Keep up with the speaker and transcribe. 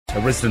a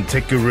resident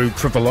tech guru,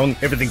 Trevor,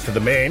 everything for the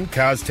man,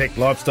 cars, tech,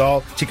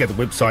 lifestyle. Check out the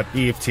website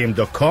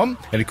EFTM.com,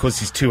 and of course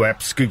his two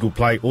apps, Google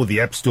Play or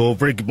the App Store.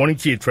 Very good morning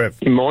to you, Trev.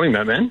 Good morning,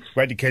 man.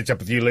 Great to catch up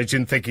with you,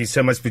 legend. Thank you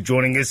so much for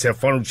joining us. Our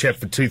final chat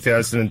for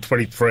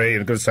 2023,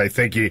 and I've got to say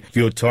thank you for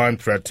your time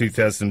throughout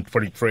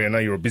 2023. I know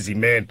you're a busy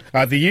man.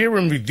 The year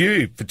in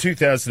review for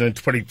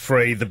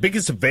 2023, the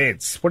biggest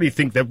advance, what do you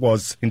think that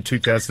was in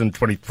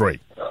 2023?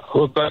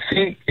 Look, I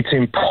think it's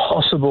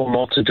impossible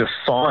not to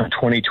define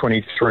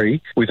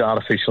 2023 with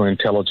artificial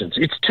intelligence.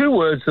 It's two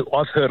words that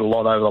I've heard a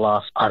lot over the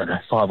last,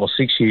 5 or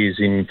 6 years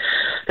in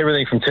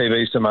everything from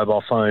TVs to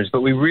mobile phones,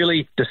 but we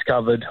really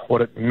discovered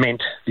what it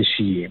meant this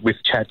year with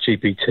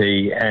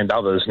ChatGPT and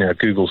others, now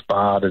Google's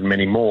Bard and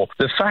many more.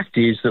 The fact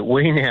is that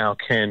we now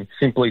can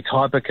simply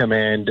type a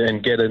command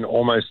and get an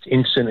almost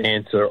instant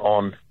answer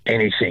on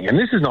anything. And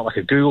this is not like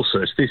a Google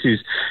search. This is,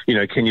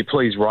 can you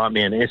please write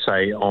me an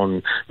essay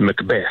on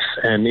Macbeth?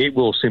 And it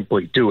will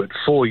simply do it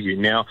for you.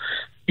 Now,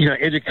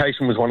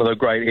 education was one of the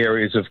great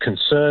areas of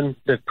concern.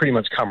 They've pretty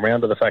much come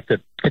around to the fact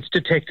that it's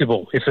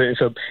detectable. If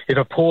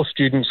a poor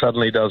student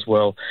suddenly does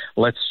well,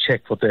 let's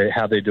check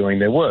how they're doing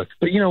their work.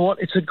 But you know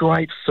what? It's a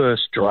great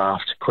first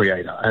draft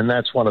creator, and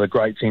that's one of the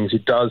great things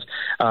it does,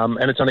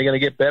 and it's only going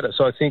to get better.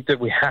 So I think that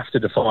we have to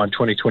define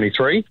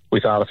 2023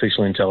 with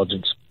artificial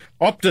intelligence.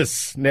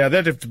 Optus, now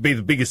that'd have to be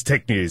the biggest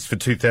tech news for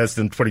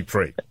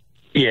 2023.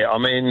 Yeah,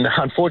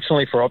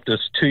 unfortunately for Optus,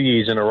 2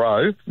 years in a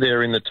row,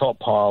 they're in the top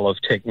pile of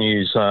tech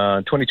news.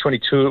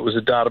 2022, it was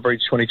a data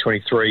breach.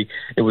 2023,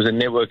 it was a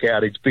network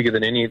outage bigger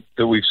than any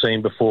that we've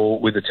seen before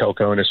with a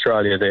telco in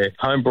Australia. Their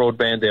home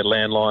broadband, their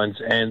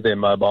landlines and their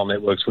mobile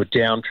networks were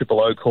down.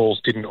 Triple O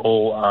calls didn't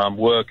all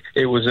work.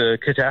 It was a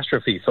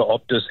catastrophe for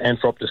Optus and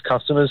for Optus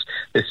customers.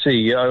 Their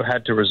CEO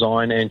had to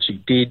resign, and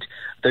she did.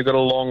 They've got a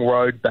long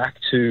road back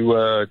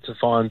to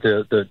find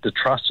the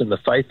trust and the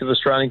faith of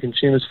Australian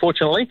consumers.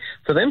 Fortunately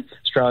for them,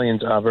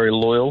 Australians are very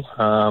loyal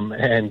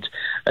and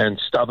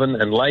stubborn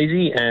and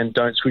lazy and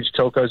don't switch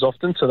telcos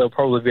often, so they'll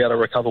probably be able to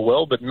recover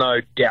well. But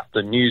no doubt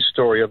the news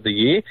story of the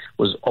year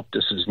was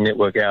Optus's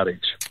network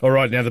outage. All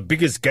right, now the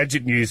biggest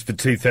gadget news for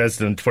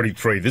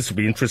 2023. This will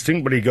be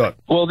interesting. What do you got?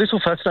 Well, this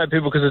will fascinate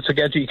people because it's a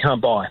gadget you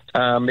can't buy.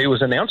 It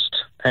was announced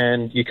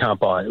and you can't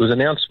buy it. It was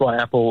announced by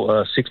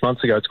Apple 6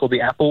 months ago. It's called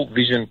the Apple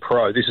Vision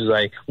Pro. This is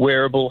a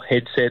wearable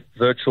headset,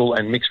 virtual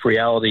and mixed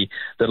reality,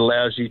 that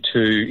allows you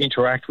to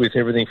interact with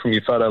everything from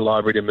your photo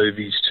library to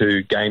movies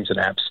to games and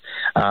apps.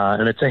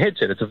 And it's a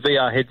headset. It's a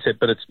VR headset,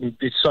 but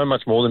it's so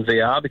much more than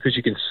VR because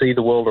you can see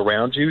the world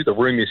around you. The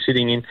room you're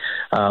sitting in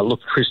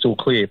looks crystal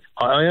clear.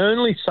 I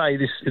only say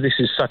this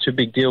is such a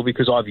big deal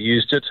because I've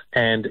used it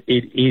and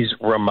it is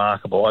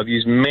remarkable. I've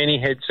used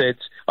many headsets.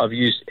 I've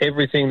used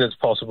everything that's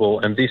possible,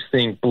 and this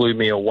thing blew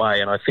me away.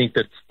 And I think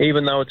that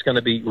even though it's going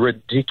to be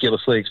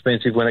ridiculously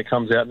expensive when it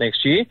comes out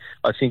next year,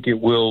 I think it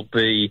will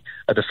be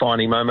a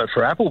defining moment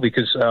for Apple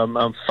because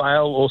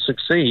fail or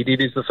succeed,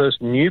 it is the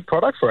first new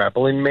product for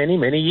Apple in many,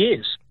 many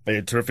years.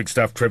 Yeah, terrific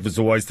stuff, Trevor, as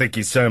always. Thank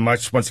you so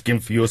much once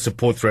again for your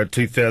support throughout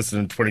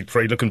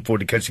 2023. Looking forward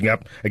to catching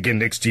up again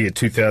next year,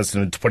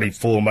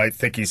 2024, mate.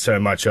 Thank you so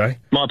much, eh?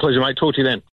 My pleasure, mate. Talk to you then.